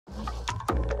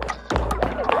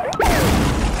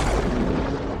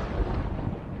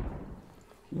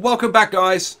Welcome back,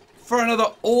 guys, for another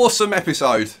awesome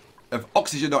episode of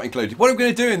Oxygen Not Included. What are we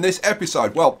going to do in this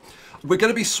episode? Well, we're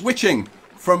going to be switching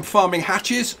from farming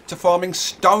hatches to farming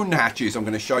stone hatches. I'm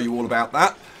going to show you all about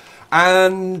that.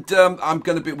 And we're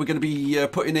going to be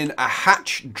putting in a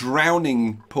hatch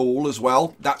drowning pool as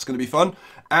well. That's going to be fun.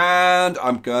 And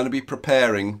I'm going to be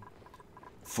preparing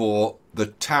for the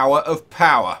Tower of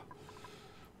Power.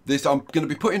 I'm going to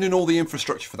be putting in all the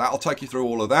infrastructure for that. I'll take you through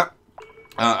all of that.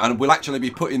 And we'll actually be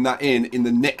putting that in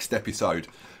the next episode.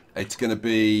 It's going to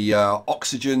be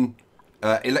oxygen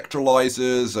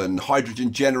electrolyzers and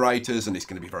hydrogen generators, and it's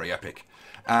going to be very epic.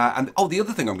 The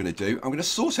other thing I'm going to do, I'm going to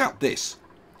sort out this,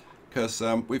 because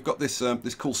we've got this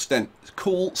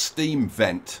cool steam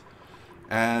vent,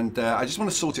 and I just want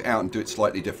to sort it out and do it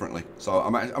slightly differently. So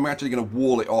I'm actually going to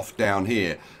wall it off down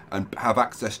here and have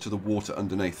access to the water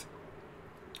underneath,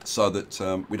 so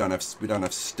that we don't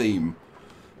have steam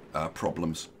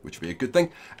problems, which would be a good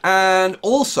thing. And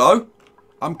also,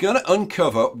 I'm going to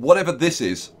uncover whatever this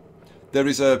is. There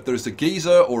is a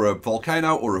geyser or a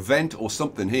volcano or a vent or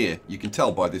something here. You can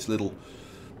tell by this little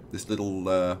bit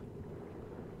of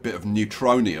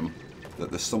neutronium that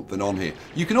there's something on here.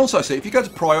 You can also see, if you go to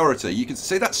priority, you can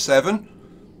see that 7.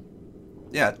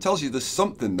 Yeah, it tells you there's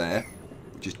something there.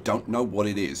 We just don't know what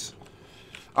it is.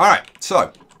 Alright,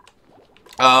 so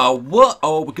what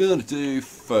are we going to do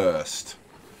first?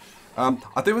 I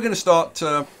think we're going to start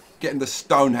getting the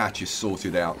stone hatches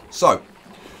sorted out. So,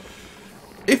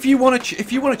 if you want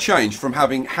to change from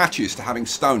having hatches to having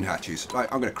stone hatches, I'm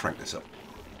going to crank this up.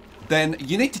 Then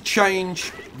you need to change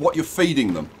what you're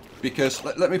feeding them, because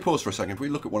let me pause for a second. If we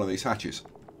look at one of these hatches,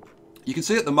 you can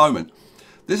see at the moment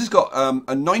this has got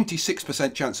a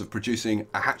 96% chance of producing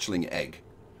a hatchling egg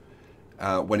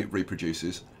when it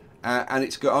reproduces, and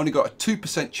it's only got a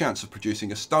 2% chance of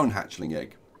producing a stone hatchling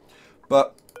egg.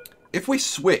 But if we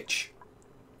switch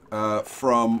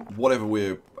from whatever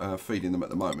we're feeding them at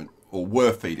the moment, or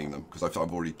were feeding them, because I've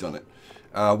already done it.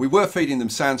 We were feeding them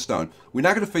sandstone. We're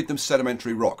now going to feed them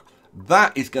sedimentary rock.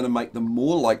 That is going to make them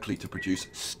more likely to produce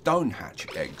stone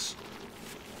hatch eggs.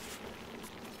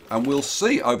 And we'll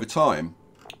see over time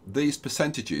these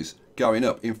percentages going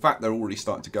up. In fact, they're already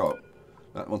starting to go up.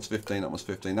 That one's 15, that one's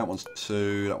 15, that one's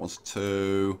 2, that one's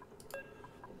 2.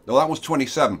 No, that was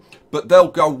 27, but they'll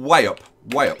go way up,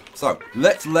 way up. So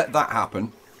let's let that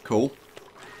happen. Cool.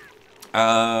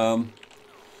 Up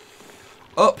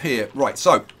here, right?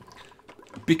 So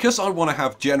because I want to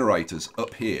have generators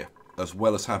up here as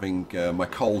well as having my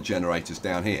coal generators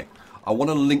down here, I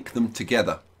want to link them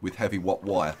together with heavy watt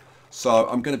wire. So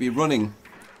I'm going to be running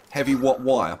heavy watt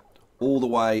wire all the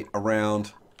way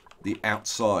around the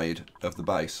outside of the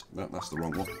base. No, that's the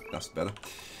wrong one. That's better.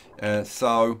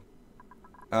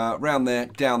 Around there,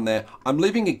 down there. I'm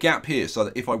leaving a gap here so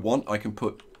that if I want, I can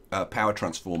put power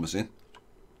transformers in.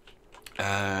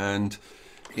 And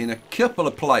in a couple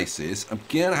of places, I'm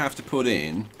going to have to put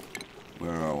in,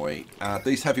 where are we?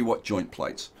 These heavy watt joint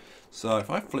plates. So if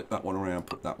I flip that one around,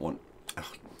 put that one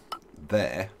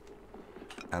there,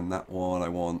 and that one I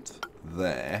want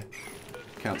there.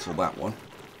 Cancel that one.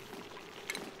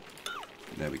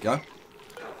 There we go.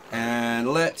 And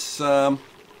let's come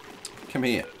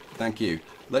here. Thank you.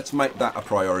 Let's make that a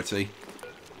priority.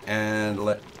 And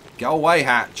go away,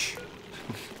 hatch.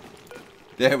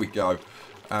 There we go.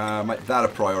 Make that a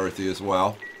priority as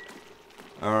well.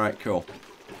 Alright, cool.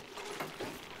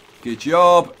 Good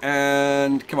job.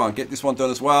 And come on, get this one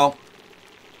done as well.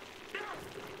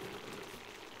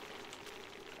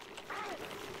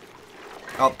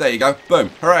 Oh, there you go. Boom.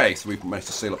 Hooray. So we've managed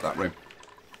to seal up that room.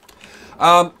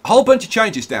 Whole bunch of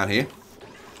changes down here.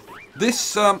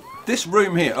 This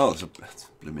room here. Oh, there's a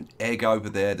blooming egg over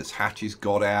there. There's hatches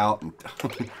got out. And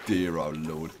dear oh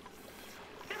lord.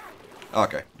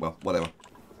 Okay, well, whatever.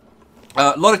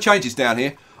 A lot of changes down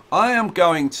here. I am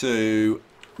going to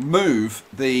move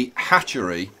the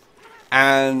hatchery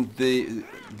and the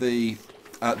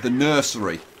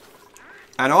nursery.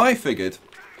 And I figured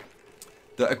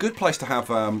that a good place to have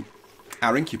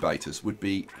our incubators would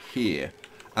be here.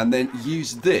 And then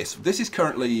use this. This is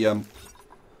currently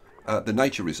the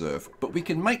nature reserve, but we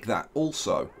can make that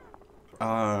also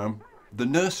the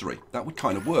nursery. That would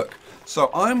kind of work. So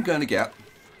I'm going to get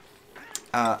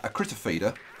a critter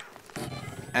feeder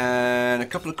and a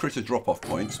couple of critter drop-off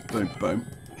points. Boom, boom.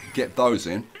 Get those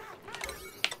in.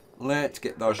 Let's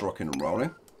get those rocking and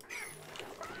rolling.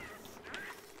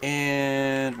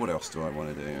 And what else do I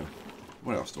want to do?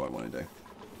 What else do I want to do?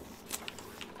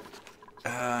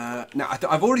 Now,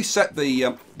 I've already set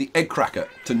the egg cracker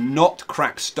to not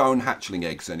crack stone hatchling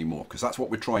eggs anymore, because that's what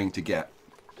we're trying to get.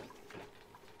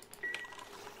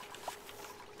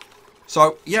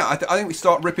 So yeah, I think we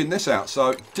start ripping this out.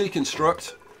 So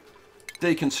deconstruct,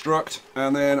 deconstruct,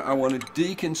 and then I want to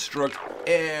deconstruct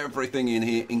everything in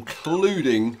here,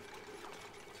 including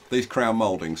these crown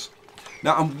mouldings.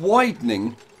 Now I'm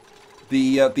widening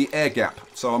the air gap,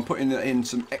 so I'm putting in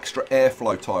some extra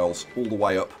airflow tiles all the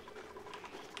way up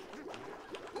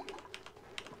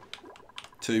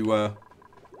to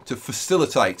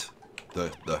facilitate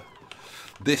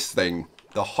this thing,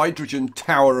 the hydrogen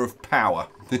tower of power.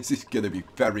 This is going to be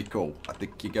very cool. I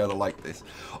think you're going to like this.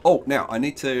 Oh, now I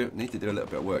need to do a little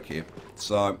bit of work here.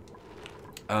 So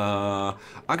I'm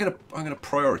gonna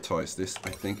prioritize this, I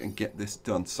think, and get this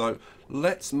done. So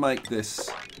let's make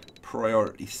this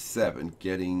priority 7,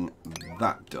 getting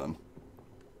that done.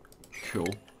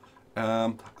 Cool.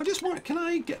 I just want, can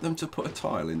I get them to put a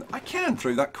tile in? I can,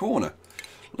 through that corner.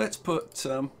 Let's put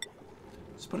a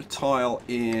tile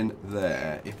in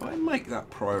there. If I make that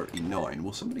priority 9,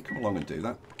 will somebody come along and do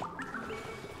that?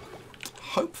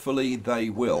 Hopefully they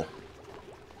will.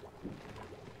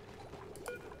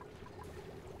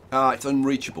 Ah, it's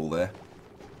unreachable there.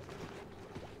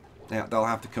 Now they'll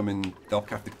have to come in. They'll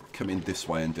have to come in this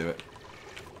way and do it.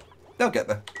 They'll get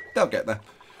there. They'll get there.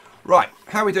 Right.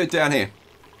 How are we doing down here?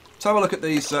 Let's have a look at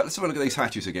these. Let's have a look at these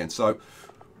hatches again. So,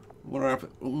 what are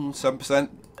 7%,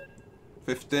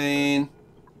 15,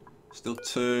 still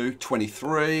 2,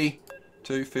 23,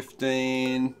 2,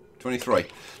 15, 23.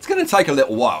 It's going to take a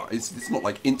little while. It's not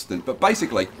like instant, but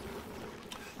basically,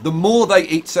 the more they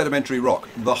eat sedimentary rock,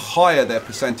 the higher their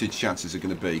percentage chances are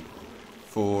going to be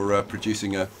for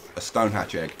producing a stone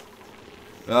hatch egg.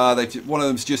 One of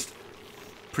them's just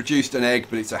produced an egg,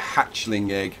 but it's a hatchling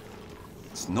egg.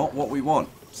 It's not what we want.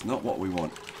 It's not what we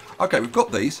want. Okay, we've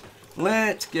got these.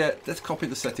 Let's copy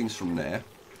the settings from there.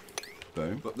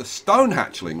 Boom. But the stone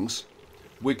hatchlings,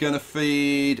 we're going to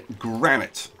feed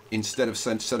granite instead of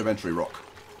sedimentary rock.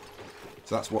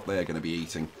 So that's what they're going to be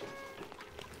eating.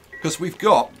 Because we've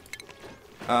got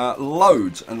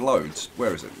loads and loads.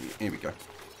 Where is it? Here we go.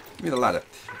 Give me the ladder.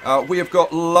 We have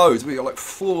got loads. We've got like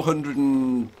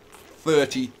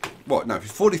 430, what? No,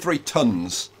 43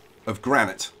 tons of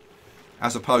granite.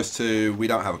 As opposed to, we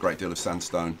don't have a great deal of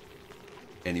sandstone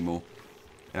anymore.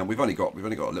 And we've only got a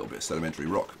little bit of sedimentary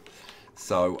rock.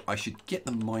 So I should get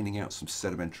them mining out some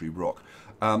sedimentary rock.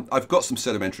 I've got some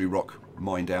sedimentary rock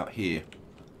mined out here.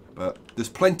 But there's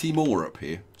plenty more up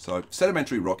here. So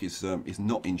sedimentary rock is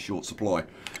not in short supply.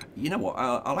 You know what?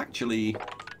 I'll actually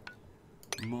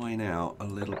mine out a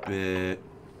little bit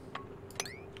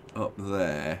up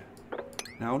there.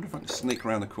 Now I wonder if I can sneak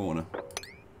around the corner.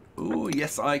 Oh,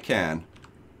 yes I can.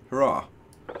 Hurrah.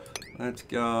 Let's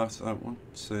go. So I want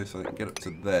to, so I can get up to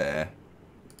there.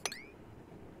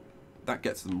 That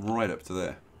gets them right up to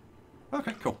there.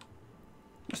 Okay, cool.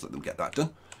 Just let them get that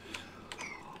done.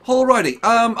 Alrighty.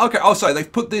 Okay. I'll say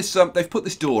they've put this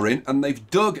door in and they've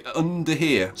dug under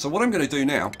here. So what I'm going to do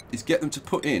now is get them to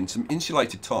put in some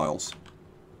insulated tiles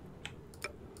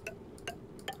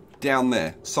down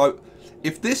there. So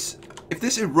if this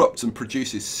erupts and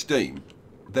produces steam,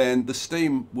 then the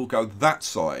steam will go that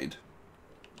side,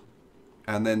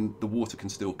 and then the water can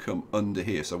still come under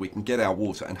here, so we can get our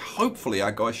water, and hopefully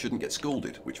our guys shouldn't get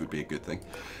scalded, which would be a good thing.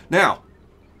 Now,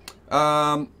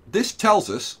 this tells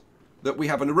us that we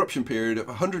have an eruption period of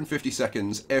 150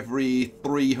 seconds every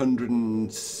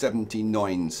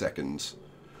 379 seconds.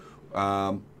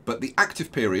 But the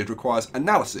active period requires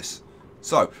analysis.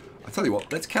 So, I tell you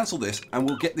what, let's cancel this and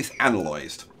we'll get this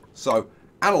analysed. So,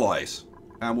 analyse,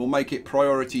 and we'll make it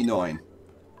priority 9.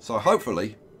 So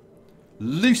hopefully,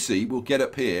 Lucy will get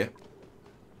up here.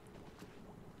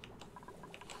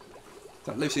 Is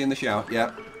that Lucy in the shower?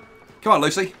 Yeah. Come on,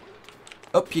 Lucy.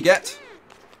 Up you get.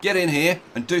 Get in here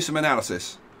and do some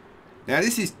analysis. Now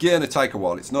this is gonna take a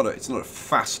while. It's not a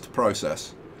fast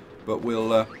process, but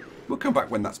we'll come back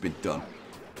when that's been done.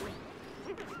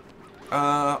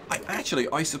 I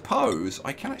suppose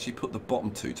I can actually put the bottom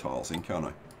 2 tiles in, can't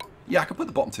I? Yeah, I can put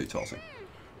the bottom 2 tiles in.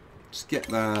 Just get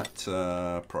that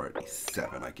priority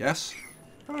 7, I guess.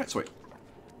 All right, sweet.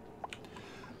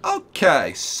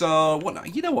 Okay, so what now?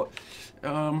 You know what?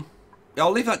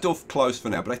 I'll leave that door closed for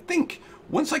now, but I think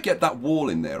once I get that wall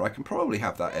in there, I can probably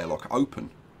have that airlock open,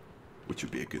 which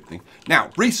would be a good thing. Now,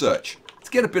 research. Let's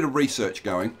get a bit of research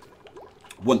going.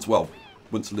 Once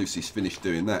Lucy's finished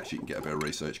doing that, she can get a bit of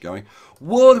research going.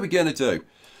 What are we going to do?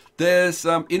 There's,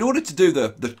 in order to do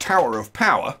the Tower of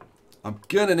Power, I'm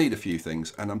going to need a few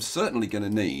things, and I'm certainly going to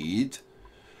need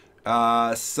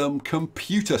some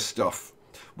computer stuff.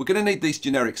 We're going to need these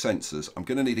generic sensors. I'm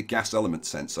going to need a gas element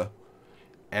sensor.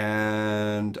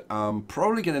 And I'm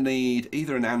probably going to need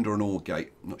either an AND or an OR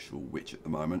gate. I'm not sure which at the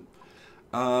moment.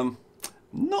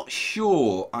 Not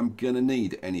sure I'm going to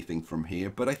need anything from here,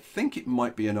 but I think it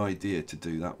might be an idea to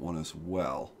do that one as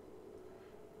well.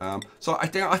 So I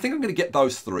think I'm going to get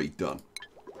those 3 done.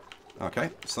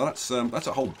 Okay, so that's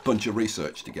a whole bunch of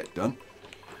research to get done.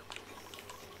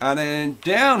 And then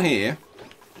down here,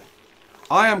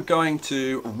 I am going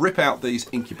to rip out these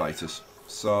incubators.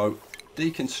 So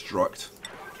deconstruct,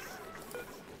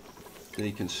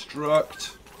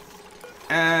 deconstruct,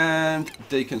 and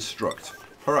deconstruct.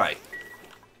 Hooray.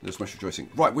 There's much rejoicing.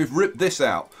 Right, we've ripped this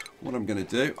out. What I'm going to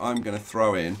do, I'm going to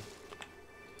throw in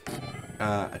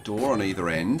a door on either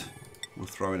end. We'll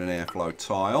throw in an airflow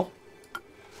tile.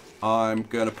 I'm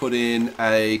going to put in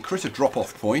a critter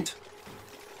drop-off point.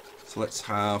 So let's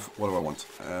have, what do I want?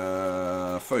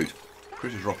 Food.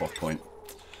 Critter drop-off point.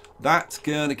 That's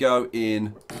going to go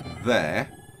in there.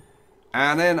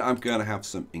 And then I'm going to have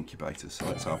some incubators. So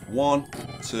let's have 1,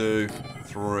 2,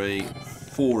 3,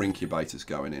 4 incubators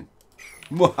going in.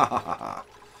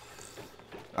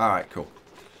 Alright, cool.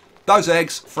 Those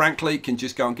eggs, frankly, can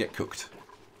just go and get cooked.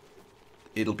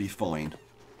 It'll be fine.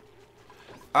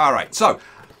 Alright, so,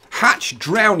 hatch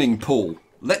drowning pool.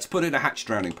 Let's put in a hatch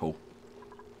drowning pool.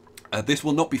 This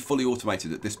will not be fully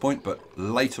automated at this point, but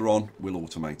later on we'll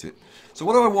automate it. So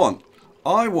what do I want?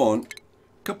 I want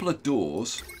a couple of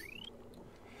doors.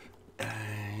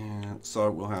 So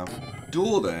we'll have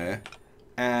door there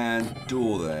and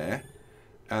door there.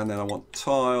 And then I want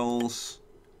tiles.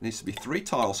 It needs to be 3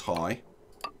 tiles high.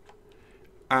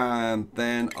 And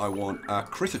then I want a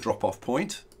critter drop-off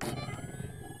point.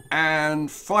 And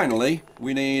finally,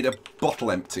 we need a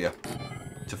bottle emptier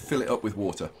to fill it up with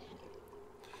water.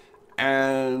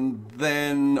 And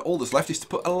then all that's left is to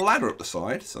put a ladder up the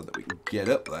side so that we can get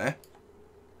up there.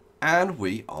 And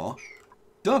we are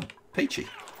done. Peachy.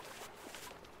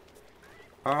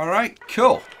 Alright,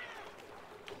 cool.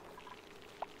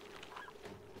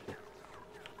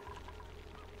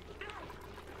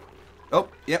 Oh,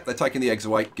 yep, they're taking the eggs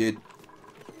away. Good.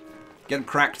 Get them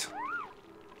cracked.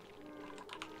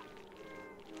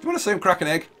 Do you want to see them crack an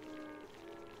egg?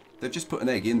 They've just put an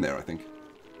egg in there, I think.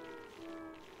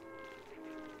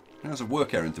 There's a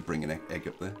work errand to bring an egg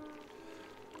up there.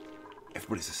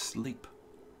 Everybody's asleep.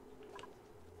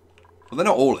 Well, they're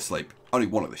not all asleep. Only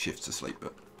one of the shift's asleep,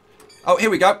 but... Oh, here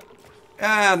we go.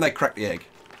 And they cracked the egg.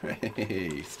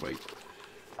 Sweet.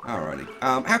 Alrighty.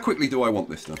 How quickly do I want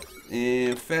this done?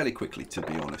 Fairly quickly, to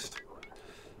be honest.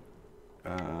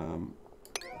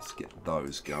 Let's get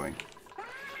those going.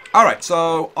 Alright,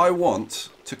 so I want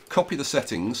to copy the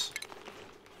settings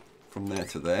from there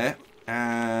to there.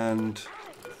 And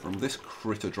from this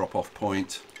critter drop-off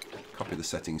point, copy the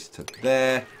settings to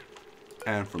there.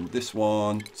 And from this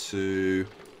one to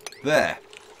there.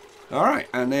 Alright,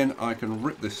 and then I can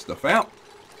rip this stuff out.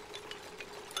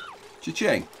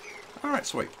 Cha-ching. Alright,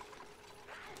 sweet.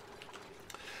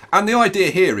 And the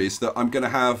idea here is that I'm going to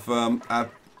have...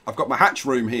 I've got my hatch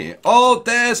room here. Oh,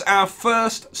 there's our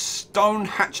first stone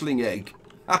hatchling egg.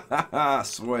 Ha ha ha,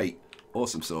 sweet.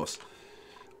 Awesome sauce.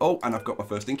 Oh, and I've got my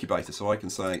first incubator, so I can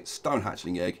say stone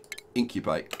hatchling egg,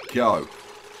 incubate, go.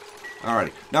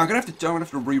 Alrighty. Now I'm going to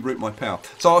have to reroute my power.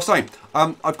 So I was saying,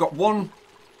 I've got one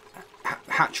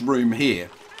hatch room here.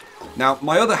 Now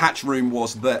my other hatch room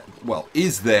was there, well,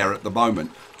 is there at the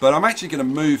moment, but I'm actually going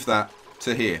to move that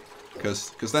to here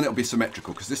because then it'll be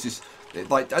symmetrical. Because this is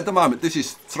like at the moment this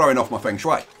is throwing off my feng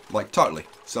shui, like totally.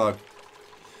 So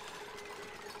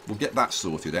we'll get that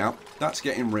sorted out. That's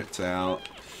getting ripped out.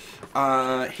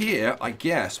 Here, I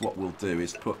guess what we'll do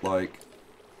is put like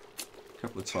a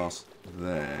couple of tiles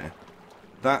there.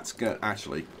 That's going to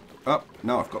actually... Oh,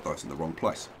 no, I've got those in the wrong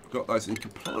place. I've got those in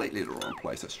completely the wrong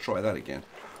place. Let's try that again.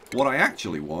 What I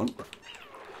actually want...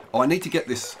 Oh, I need to get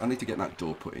this... I need to get that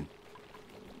door put in.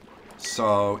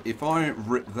 So, if I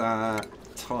rip that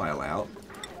tile out,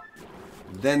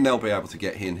 then they'll be able to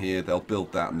get in here. They'll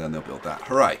build that, and then they'll build that.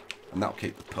 Hooray! And that'll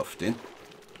keep the puffed in.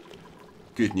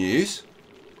 Good news.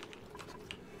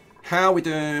 How are we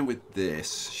doing with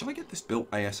this? Shall I get this built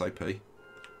ASAP?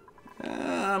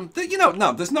 You know,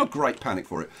 no, there's no great panic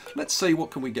for it. Let's see,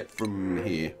 what can we get from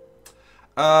here?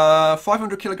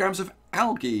 500 kilograms of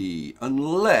algae,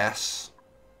 unless...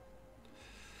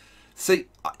 See,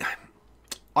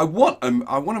 I want a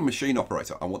machine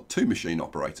operator. I want 2 machine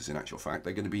operators. In actual fact,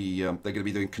 they're going to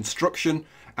be doing construction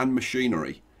and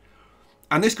machinery.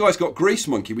 And this guy's got Grease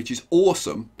Monkey, which is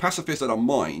awesome. Pacifist, I don't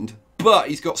mind, but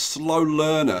he's got Slow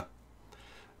Learner.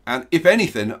 And if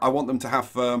anything, I want them to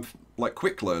have like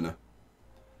Quick Learner.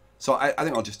 So I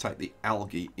think I'll just take the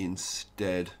algae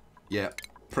instead. Yeah,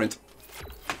 print.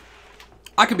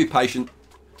 I can be patient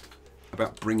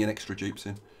about bringing extra dupes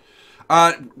in.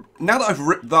 Now that I've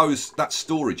ripped that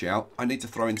storage out, I need to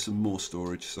throw in some more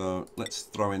storage. So let's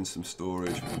throw in some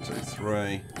storage. 1, 2,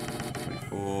 3,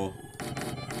 4,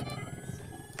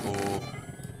 4,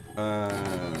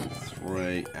 and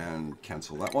 3, and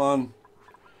cancel that one.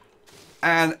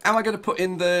 And am I going to put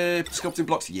in the sculpting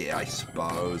blocks? Yeah, I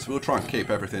suppose. We'll try and keep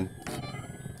everything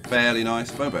fairly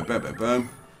nice. Boom, boom, boom, boom, boom.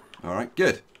 All right,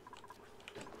 good.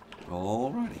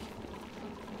 Alrighty.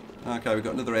 Okay, we've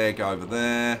got another egg over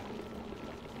there.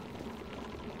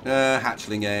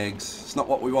 Hatchling eggs. It's not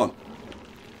what we want.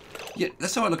 Yeah,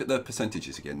 let's have a look at the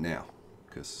percentages again now,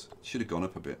 because it should have gone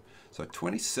up a bit. So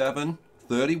 27,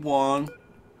 31,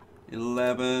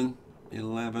 11,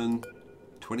 11,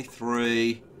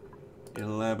 23,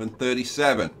 11,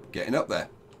 37. Getting up there.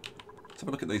 Let's have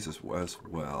a look at these as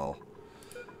well.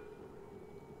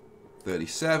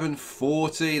 37,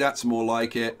 40, that's more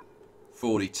like it.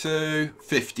 42,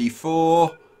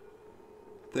 54,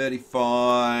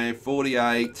 35,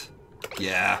 48.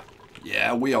 Yeah,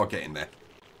 we are getting there.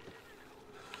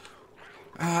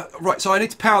 Right, so I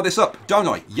need to power this up, don't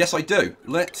I? Yes, I do.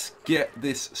 Let's get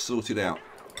this sorted out.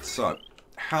 So,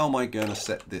 how am I going to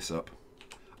set this up?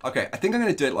 Okay, I think I'm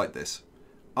going to do it like this.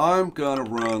 I'm going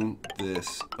to run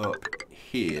this up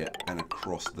here and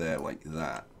across there like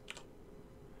that.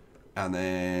 And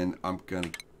then I'm going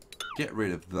to get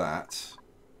rid of that.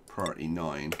 Priority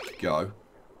 9. Go.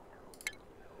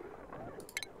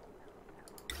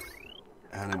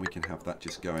 And then we can have that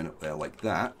just going up there like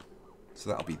that. So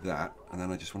that'll be that. And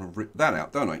then I just want to rip that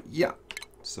out, don't I? Yeah.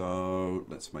 So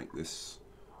let's make this...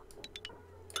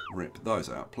 Rip those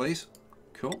out, please.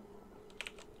 Cool.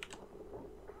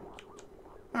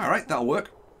 Alright, that'll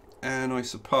work. And I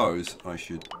suppose I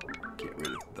should get rid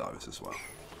of those as well.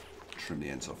 Trim the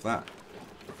ends off that.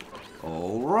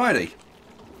 Alrighty.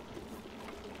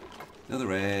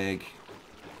 Another egg.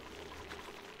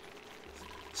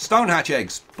 Stone hatch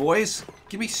eggs, boys.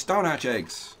 Give me stone hatch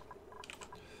eggs.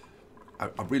 I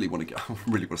really want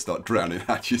to start drowning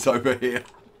hatches over here.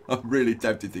 I'm really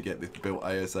tempted to get this built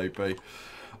ASAP.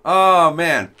 Oh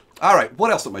man. Alright, what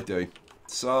else am I doing?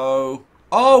 So,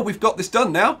 oh, we've got this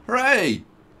done now. Hooray!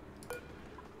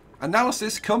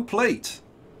 Analysis complete.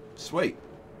 Sweet.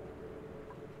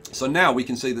 So now we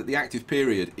can see that the active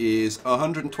period is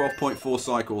 112.4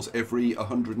 cycles every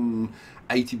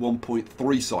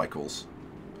 181.3 cycles.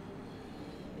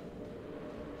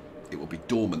 It will be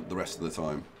dormant the rest of the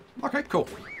time. Okay, cool.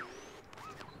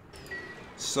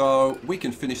 So we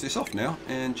can finish this off now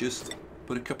and just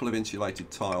put a couple of insulated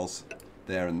tiles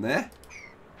there and there.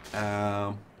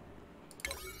 Yeah,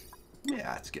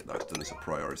 let's get those done as a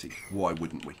priority. Why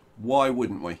wouldn't we? Why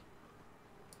wouldn't we?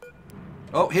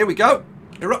 Oh, here we go.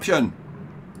 Eruption.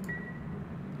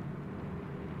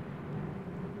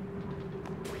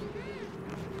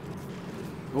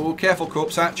 Oh, careful,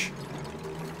 corpse hatch.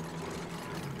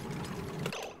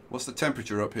 What's the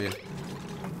temperature up here?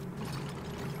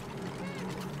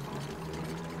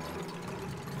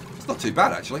 It's not too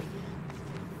bad, actually.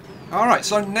 Alright,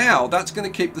 so now that's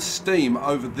going to keep the steam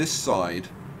over this side.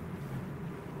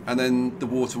 And then the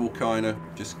water will kind of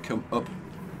just come up.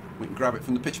 We can grab it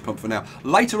from the pitch pump for now.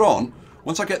 Later on,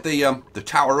 once I get the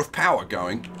Tower of Power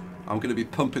going, I'm going to be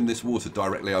pumping this water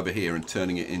directly over here and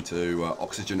turning it into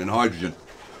oxygen and hydrogen,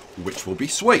 which will be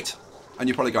sweet. And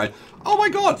you're probably going, oh my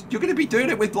god, you're going to be doing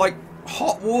it with like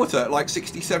hot water, like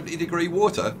 60, 70 degree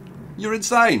water? You're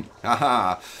insane.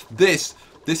 Haha. This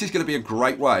is going to be a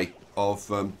great way of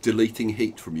deleting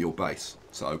heat from your base.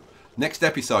 So next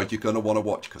episode you're going to want to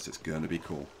watch because it's going to be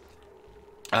cool.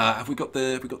 Have we got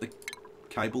the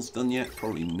cables done yet?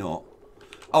 Probably not.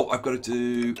 Oh, I've got to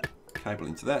do cable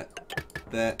into there,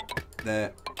 there,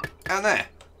 and there.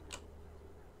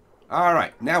 All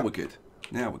right, now we're good.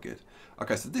 Now we're good.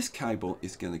 Okay, so this cable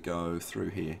is going to go through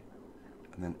here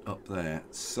and then up there.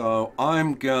 So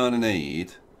I'm going to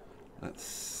need, let's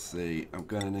see, I'm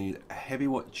going to need a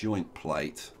heavyweight joint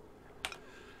plate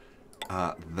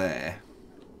there.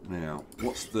 Now,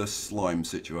 what's the slime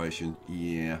situation?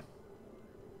 Yeah.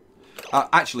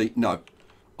 Actually, no.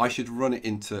 I should run it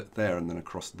into there and then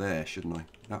across there, shouldn't I?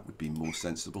 That would be more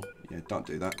sensible. Yeah, don't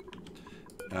do that.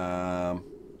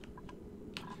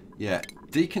 Yeah,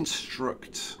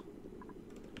 deconstruct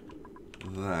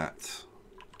that.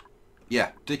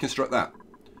 Yeah, deconstruct that.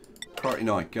 Priority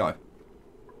 9, go.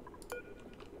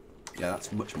 Yeah,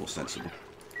 that's much more sensible.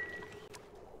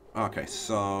 Okay,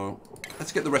 so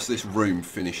let's get the rest of this room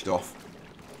finished off.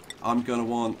 I'm going to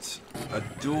want a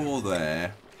door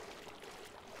there.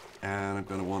 And I'm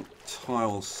going to want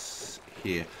tiles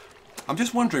here. I'm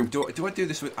just wondering, do I do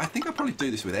this with... I think I'll probably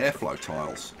do this with airflow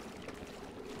tiles.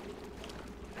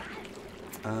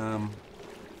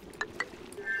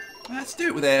 Let's do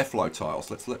it with airflow tiles.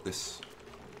 Let's let this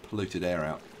polluted air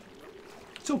out.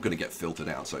 It's all going to get filtered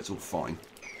out, so it's all fine.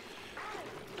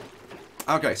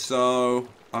 Okay, so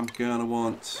I'm going to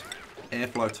want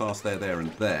airflow tiles there,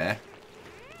 and there.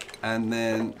 And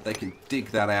then they can dig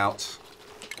that out,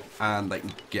 and they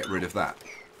can get rid of that.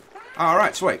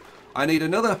 Alright, sweet. I need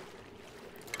another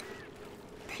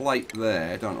plate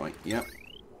there, don't I? Yep.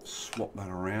 Swap that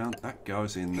around. That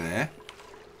goes in there.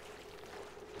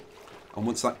 And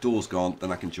once that door's gone,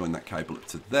 then I can join that cable up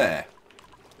to there.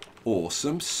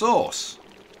 Awesome sauce.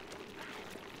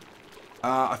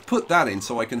 I've put that in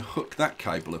so I can hook that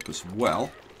cable up as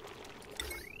well.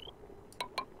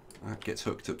 That gets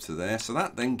hooked up to there. So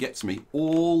that then gets me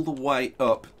all the way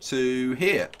up to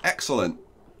here. Excellent.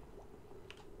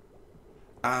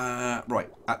 Right.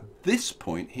 At this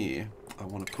point here, I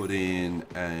want to put in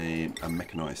a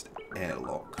mechanized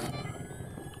airlock.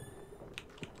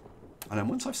 And then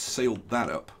once I've sealed that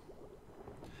up,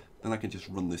 then I can just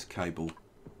run this cable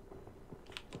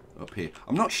up here.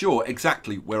 I'm not sure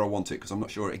exactly where I want it, because I'm not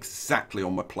sure exactly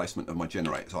on my placement of my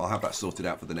generator. So I'll have that sorted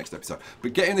out for the next episode.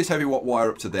 But getting this heavy watt wire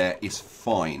up to there is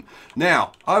fine.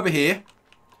 Now, over here,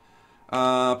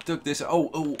 dug this.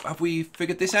 Oh, have we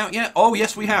figured this out yet? Oh,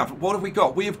 yes, we have. What have we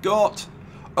got? We have got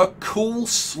a cool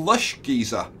slush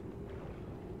geyser.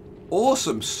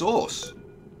 Awesome sauce.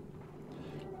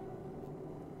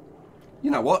 You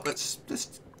know what? Let's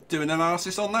do an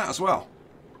analysis on that as well.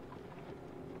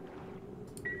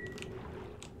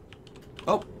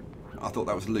 Oh, I thought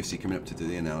that was Lucy coming up to do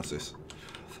the analysis.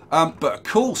 But a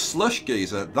cool slush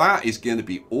geyser, that is going to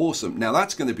be awesome. Now,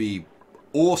 that's going to be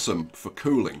awesome for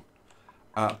cooling.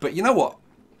 But you know what?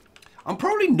 I'm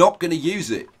probably not going to use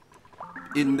it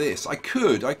in this. I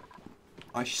could.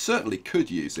 I certainly could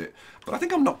use it. But I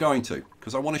think I'm not going to,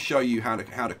 because I want to show you how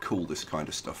to cool this kind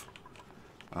of stuff.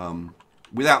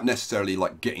 Without necessarily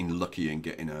like getting lucky and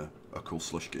getting a cool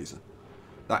slush geyser.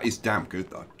 That is damn good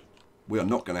though. We are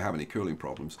not going to have any cooling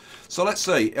problems. So let's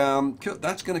see.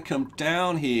 That's going to come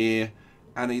down here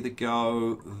and either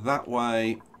go that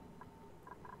way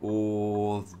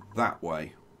or that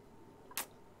way.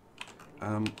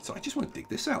 So I just want to dig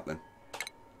this out then.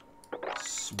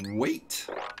 Sweet.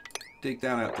 Dig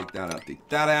that out, dig that out, dig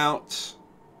that out.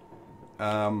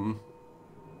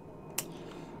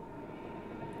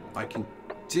 I can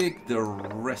dig the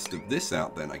rest of this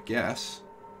out then, I guess.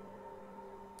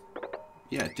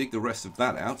 Yeah, dig the rest of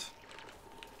that out.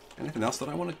 Anything else that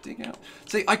I want to dig out?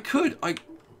 See, I could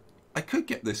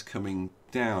get this coming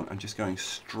down and just going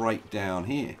straight down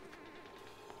here.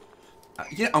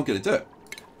 Yeah, I'm going to do it.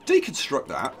 Deconstruct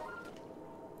that,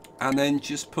 and then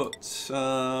just put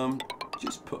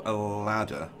a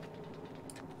ladder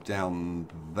down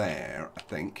there, I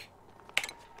think,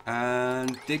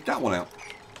 and dig that one out.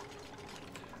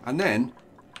 And then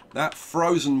that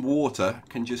frozen water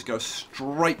can just go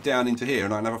straight down into here,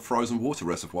 and I can have a frozen water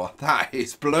reservoir. That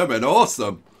is blooming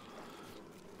awesome.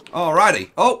 Alrighty.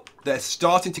 Oh, they're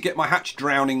starting to get my hatch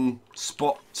drowning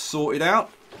spot sorted out.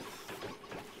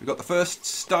 We've got the first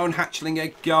stone hatchling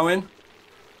egg going.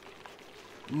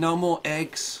 No more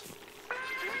eggs.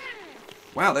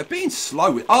 Wow, they're being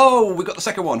slow. Oh, we got the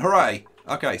second one. Hooray.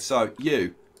 Okay, so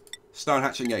you. Stone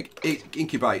hatchling egg.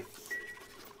 Incubate.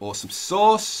 Awesome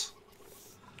sauce.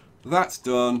 That's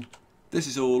done. This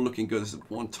is all looking good. There's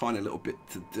one tiny little bit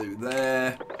to do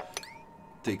there.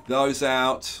 Dig those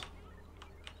out.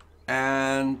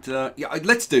 And yeah,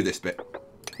 let's do this bit.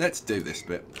 Let's do this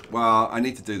bit. Well, I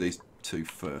need to do these two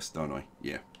first, don't I?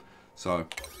 Yeah. So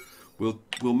we'll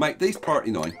make these priority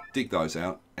 9. Dig those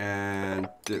out and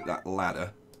do that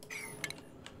ladder.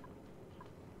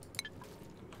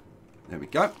 There we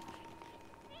go.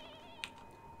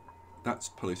 That's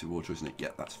polluted water, isn't it? Yeah,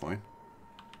 that's fine.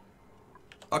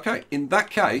 Okay, in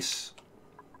that case,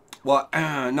 well,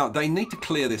 no, they need to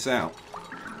clear this out.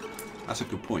 That's a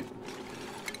good point.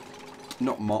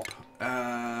 Not mop.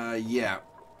 Yeah.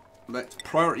 Let's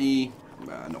priority.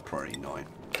 Not priority 9.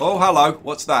 Oh, hello.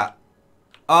 What's that?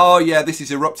 Oh, yeah, this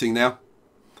is erupting now.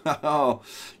 Oh,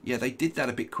 yeah, they did that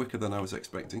a bit quicker than I was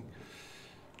expecting.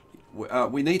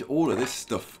 We need all of this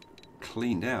stuff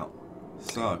cleaned out.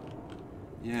 So,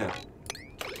 yeah.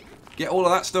 Get all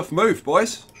of that stuff moved,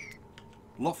 boys.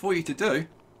 A lot for you to do.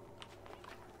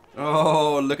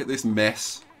 Oh, look at this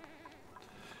mess.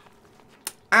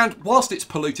 And whilst it's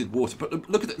polluted water, but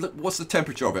look at it. Look, what's the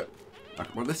temperature of it? Okay,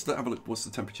 well, let's have a look. What's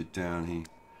the temperature down here?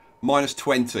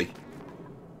 -20.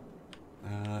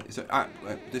 Is it?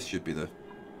 This should be the.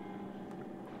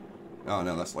 Oh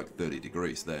no, that's like 30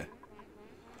 degrees there.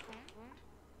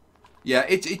 Yeah,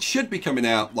 it should be coming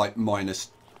out like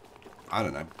minus. I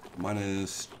don't know,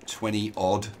 -20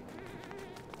 odd.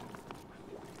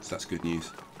 That's good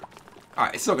news.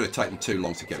 Alright, it's not going to take them too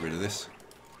long to get rid of this.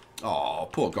 Oh,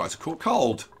 poor guys are caught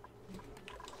cold.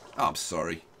 I'm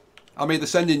sorry. I mean, they're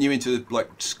sending you into, like,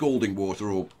 scalding water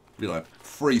or, you know,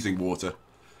 freezing water.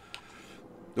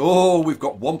 Oh, we've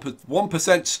got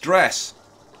 1% stress.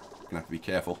 Gonna have to be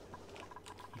careful.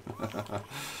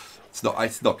 It's not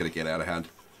going to get out of hand.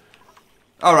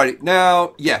 Alrighty,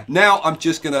 now I'm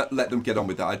just going to let them get on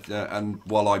with that. And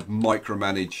while I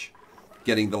micromanage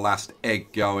getting the last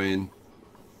egg going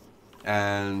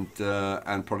and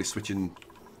probably switching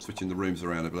the rooms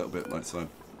around a little bit, like so,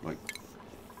 like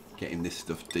getting this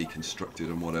stuff deconstructed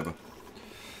and whatever.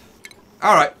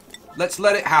 Alright, let's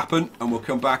let it happen and we'll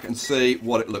come back and see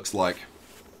what it looks like.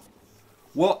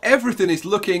 Well, everything is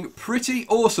looking pretty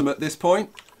awesome at this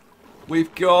point.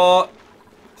 We've got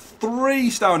 3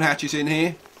 stone hatches in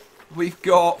here. We've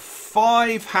got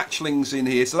 5 hatchlings in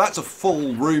here, so that's a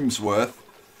full room's worth.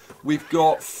 We've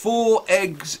got 4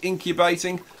 eggs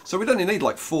incubating, so we'd only need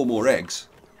like 4 more eggs.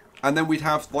 And then we'd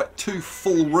have like 2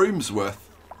 full rooms worth.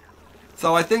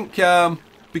 So I think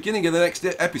beginning of the next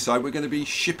episode, we're going to be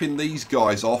shipping these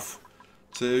guys off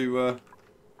to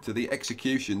the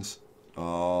executions.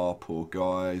 Oh, poor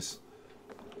guys.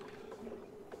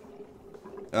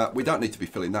 We don't need to be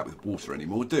filling that with water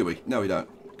anymore, do we? No, we don't,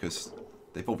 because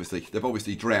they've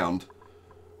obviously drowned.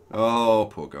 Oh,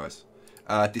 poor guys.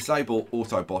 Disable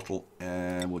auto bottle,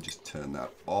 and we'll just turn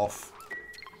that off.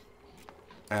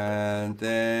 And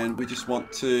then we just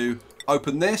want to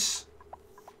open this.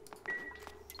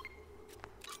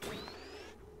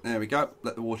 There we go.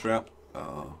 Let the water out.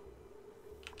 Oh,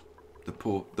 the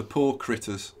poor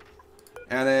critters.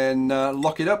 And then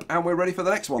lock it up, and we're ready for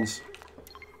the next ones.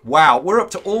 Wow, we're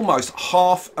up to almost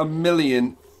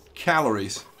 500,000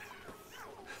 calories.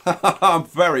 I'm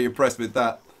very impressed with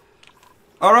that.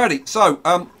 Alrighty, so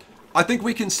I think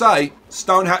we can say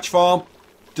Stone Hatch Farm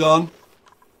done.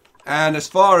 And as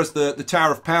far as the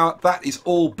Tower of Power, that is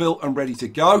all built and ready to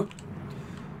go.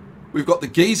 We've got the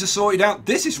geyser sorted out.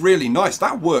 This is really nice.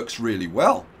 That works really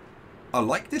well. I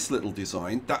like this little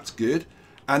design. That's good.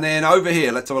 And then over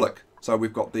here, let's have a look. So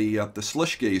we've got the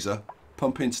slush geyser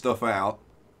pumping stuff out.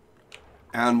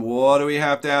 And what do we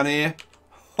have down here?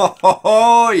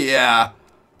 Oh, yeah.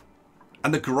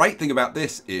 And the great thing about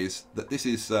this is that this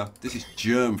is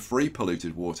germ-free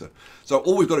polluted water. So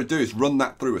all we've got to do is run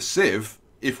that through a sieve,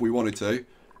 if we wanted to,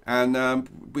 and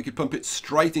we could pump it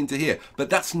straight into here. But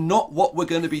that's not what we're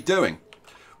going to be doing.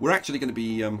 We're actually going to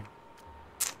be...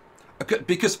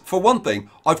 because, for one thing,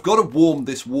 I've got to warm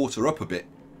this water up a bit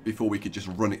before we could just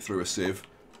run it through a sieve.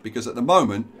 Because at the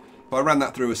moment, if I ran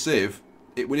that through a sieve,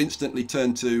 it would instantly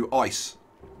turn to ice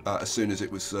as soon as it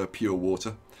was pure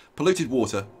water. Polluted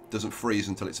water doesn't freeze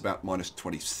until it's about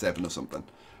 -27 or something.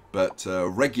 But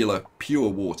regular pure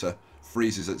water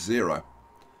freezes at 0.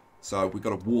 So we've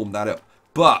got to warm that up.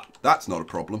 But that's not a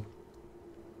problem.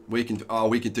 We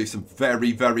can do some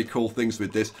very, very cool things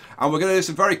with this. And we're going to do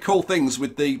some very cool things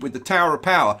with the Tower of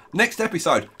Power. Next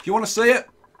episode. If you want to see it,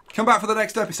 come back for the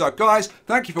next episode. Guys,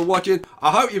 thank you for watching.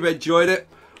 I hope you've enjoyed it.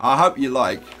 I hope you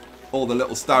like all the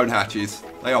little stone hatches.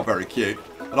 They are very cute.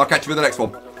 And I'll catch you for the next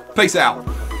one. Peace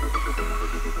out.